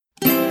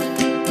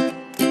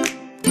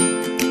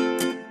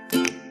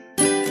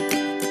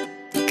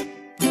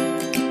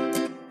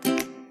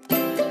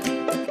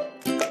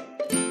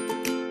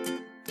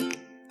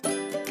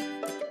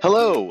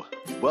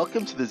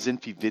Welcome to the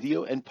ZINFI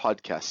video and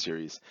podcast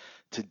series.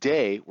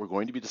 Today, we're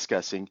going to be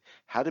discussing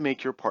how to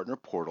make your partner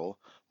portal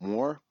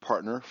more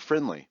partner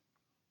friendly.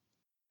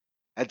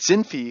 At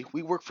ZINFI,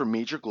 we work for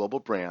major global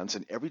brands,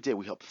 and every day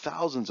we help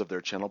thousands of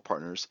their channel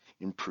partners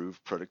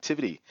improve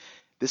productivity.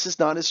 This is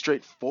not as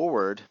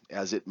straightforward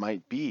as it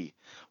might be.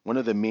 One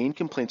of the main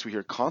complaints we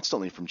hear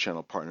constantly from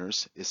channel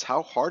partners is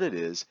how hard it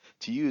is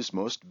to use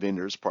most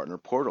vendors' partner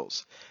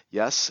portals.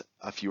 Yes,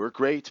 a few are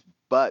great,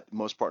 but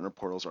most partner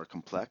portals are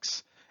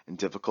complex and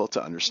difficult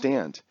to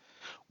understand.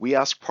 We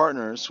ask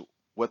partners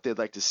what they'd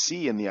like to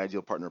see in the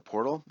ideal partner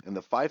portal, and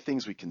the 5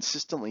 things we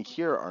consistently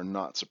hear are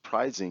not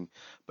surprising,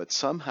 but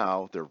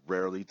somehow they're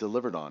rarely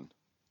delivered on.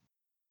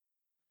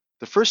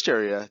 The first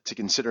area to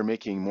consider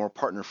making more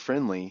partner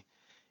friendly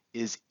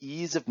is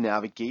ease of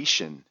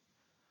navigation.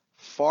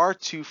 Far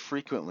too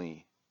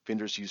frequently,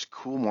 vendors use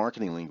cool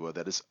marketing lingo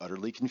that is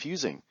utterly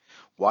confusing.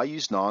 Why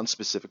use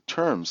non-specific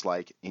terms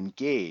like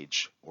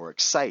engage or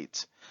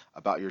excite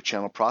about your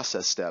channel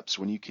process steps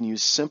when you can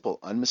use simple,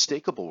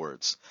 unmistakable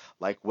words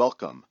like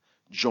welcome,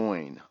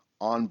 join,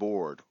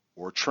 onboard,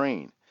 or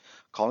train?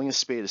 Calling a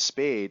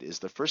spade is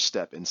the first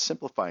step in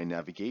simplifying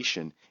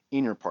navigation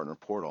in your partner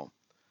portal.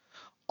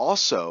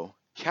 Also,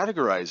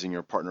 categorizing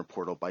your partner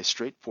portal by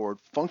straightforward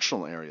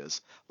functional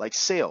areas like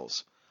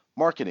sales,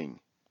 marketing,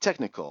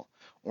 technical,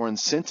 or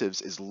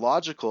incentives is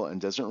logical and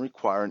doesn't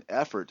require an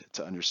effort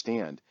to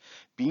understand.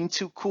 Being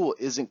too cool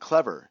isn't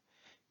clever.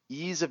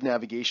 Ease of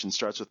navigation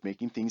starts with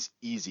making things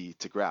easy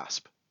to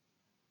grasp.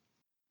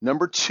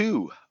 Number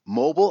 2,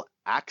 mobile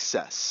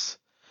access.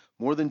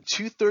 More than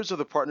 2/3 of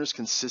the partners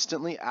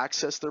consistently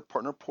access their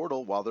partner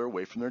portal while they're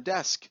away from their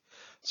desk.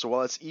 So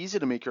while it's easy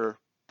to make your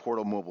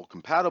portal mobile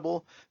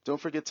compatible, don't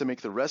forget to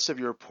make the rest of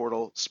your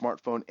portal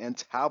smartphone and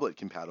tablet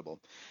compatible.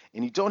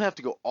 And you don't have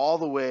to go all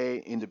the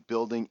way into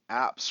building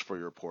apps for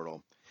your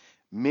portal.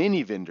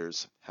 Many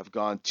vendors have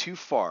gone too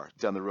far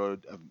down the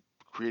road of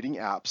creating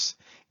apps,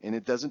 and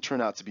it doesn't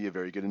turn out to be a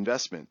very good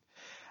investment,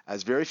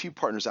 as very few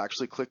partners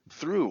actually click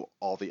through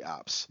all the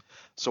apps.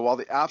 So while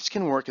the apps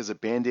can work as a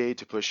band-aid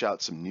to push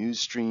out some news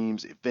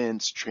streams,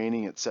 events,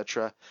 training,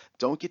 etc.,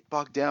 don't get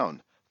bogged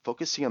down.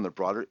 Focusing on the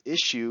broader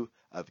issue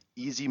of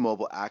easy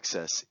mobile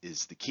access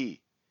is the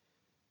key.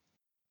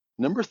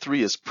 Number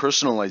 3 is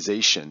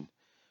personalization.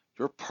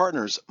 Your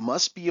partners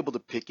must be able to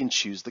pick and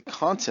choose the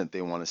content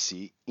they want to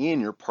see in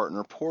your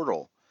partner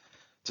portal.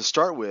 To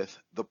start with,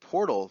 the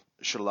portal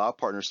should allow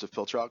partners to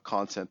filter out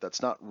content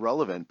that's not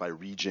relevant by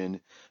region,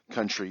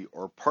 country,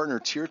 or partner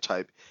tier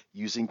type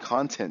using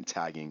content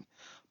tagging.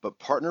 But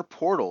partner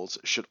portals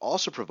should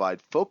also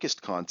provide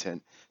focused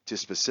content to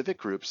specific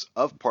groups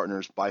of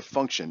partners by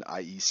function,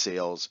 i.e.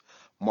 sales,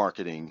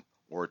 marketing,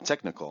 or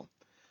technical.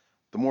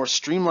 The more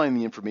streamlined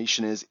the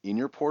information is in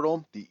your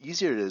portal, the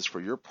easier it is for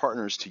your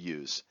partners to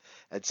use.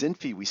 At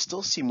ZINFI, we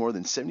still see more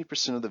than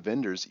 70% of the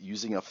vendors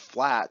using a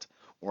flat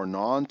or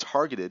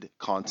non-targeted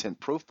content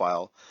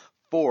profile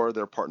for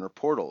their partner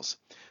portals.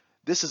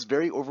 This is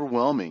very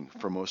overwhelming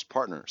for most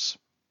partners.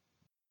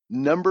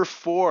 Number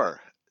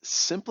 4,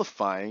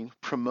 simplifying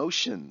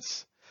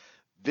promotions.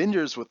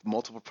 Vendors with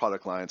multiple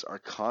product lines are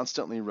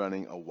constantly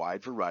running a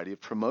wide variety of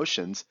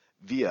promotions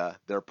via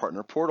their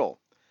partner portal.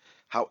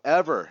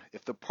 However,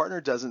 if the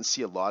partner doesn't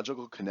see a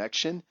logical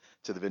connection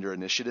to the vendor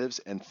initiatives,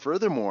 and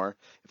furthermore,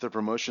 if the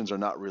promotions are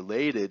not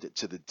related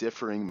to the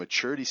differing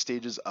maturity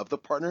stages of the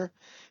partner,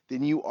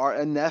 then you are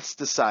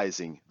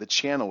anesthetizing the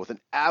channel with an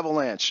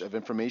avalanche of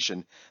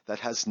information that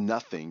has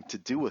nothing to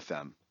do with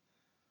them.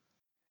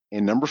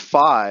 And number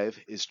 5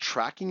 is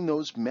tracking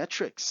those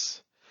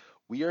metrics.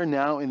 We are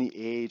now in the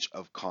age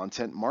of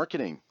content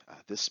marketing.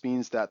 This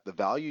means that the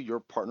value your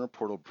partner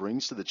portal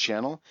brings to the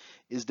channel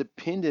is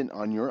dependent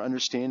on your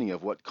understanding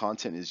of what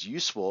content is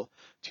useful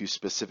to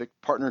specific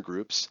partner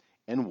groups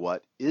and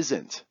what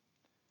isn't.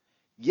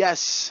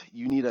 Yes,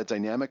 you need a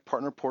dynamic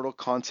partner portal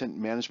content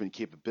management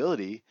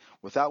capability,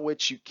 without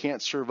which you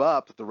can't serve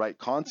up the right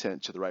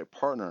content to the right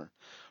partner.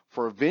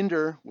 For a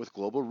vendor with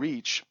global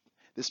reach,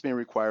 this may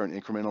require an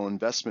incremental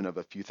investment of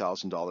a few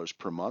 $1,000s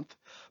per month,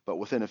 but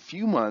within a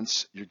few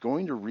months, you're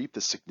going to reap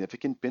the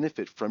significant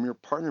benefit from your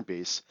partner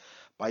base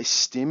by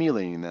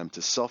stimulating them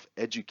to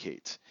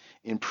self-educate,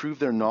 improve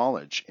their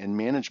knowledge, and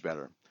manage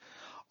better.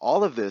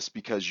 All of this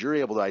because you're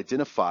able to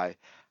identify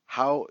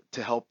how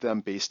to help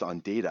them based on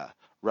data,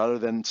 rather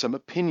than some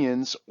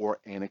opinions or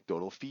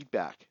anecdotal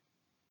feedback.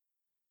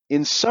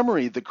 In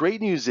summary, the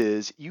great news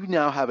is you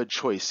now have a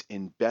choice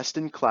in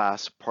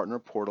best-in-class partner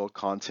portal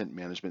content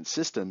management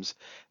systems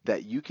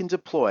that you can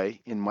deploy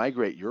and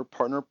migrate your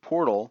partner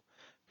portal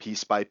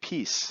piece by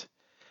piece.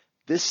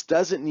 This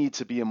doesn't need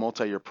to be a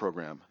multi-year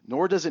program,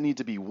 nor does it need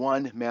to be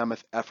one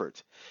mammoth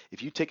effort.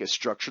 If you take a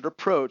structured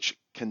approach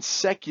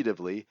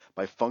consecutively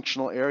by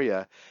functional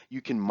area,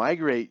 you can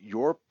migrate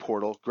your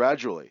portal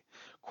gradually.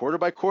 Quarter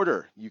by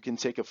quarter, you can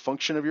take a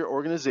function of your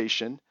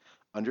organization,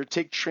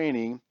 undertake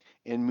training,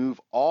 and move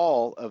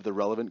all of the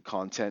relevant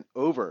content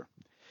over.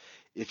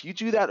 If you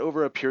do that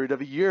over a period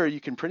of a year,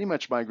 you can pretty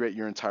much migrate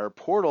your entire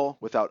portal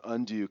without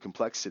undue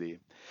complexity.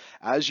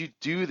 As you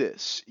do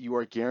this, you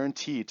are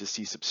guaranteed to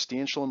see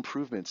substantial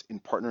improvements in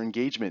partner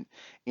engagement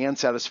and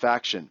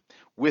satisfaction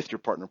with your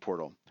partner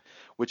portal,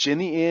 which in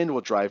the end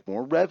will drive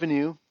more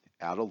revenue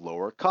at a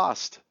lower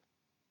cost.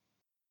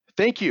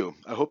 Thank you.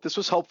 I hope this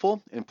was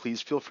helpful, and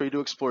please feel free to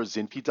explore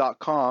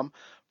zinfi.com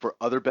for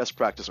other best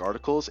practice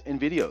articles and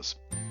videos.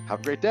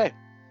 Have a great day.